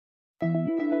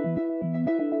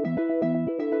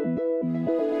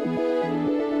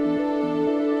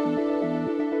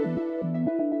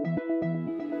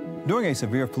During a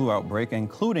severe flu outbreak,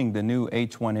 including the new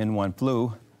H1N1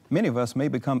 flu, many of us may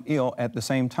become ill at the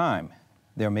same time.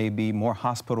 There may be more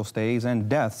hospital stays and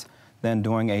deaths than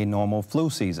during a normal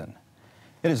flu season.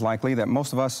 It is likely that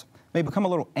most of us may become a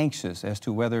little anxious as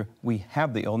to whether we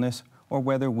have the illness or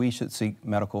whether we should seek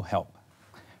medical help.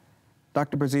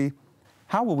 Dr. Brzee,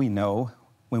 how will we know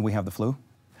when we have the flu?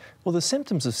 Well, the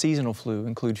symptoms of seasonal flu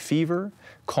include fever,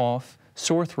 cough,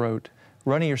 sore throat,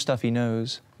 runny or stuffy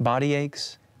nose, body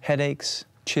aches, headaches,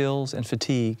 chills, and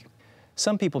fatigue.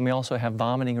 Some people may also have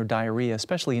vomiting or diarrhea,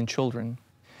 especially in children.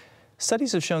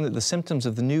 Studies have shown that the symptoms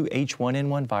of the new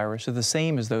H1N1 virus are the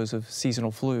same as those of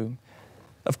seasonal flu.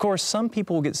 Of course, some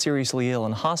people will get seriously ill,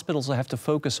 and hospitals will have to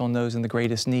focus on those in the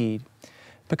greatest need.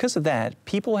 Because of that,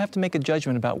 people will have to make a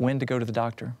judgment about when to go to the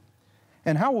doctor.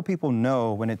 And how will people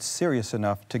know when it's serious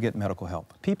enough to get medical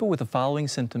help? People with the following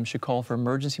symptoms should call for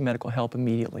emergency medical help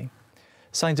immediately.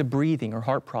 Signs of breathing or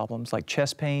heart problems like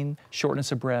chest pain,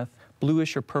 shortness of breath,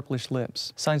 bluish or purplish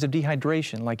lips. Signs of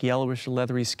dehydration like yellowish or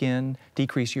leathery skin,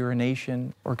 decreased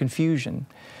urination, or confusion.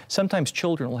 Sometimes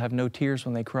children will have no tears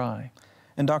when they cry.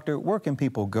 And doctor, where can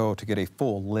people go to get a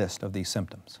full list of these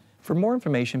symptoms? For more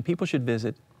information, people should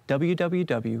visit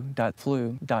www.flu.gov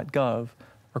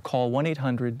or call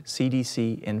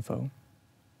 1-800-CDC-INFO.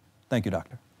 Thank you,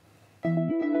 doctor.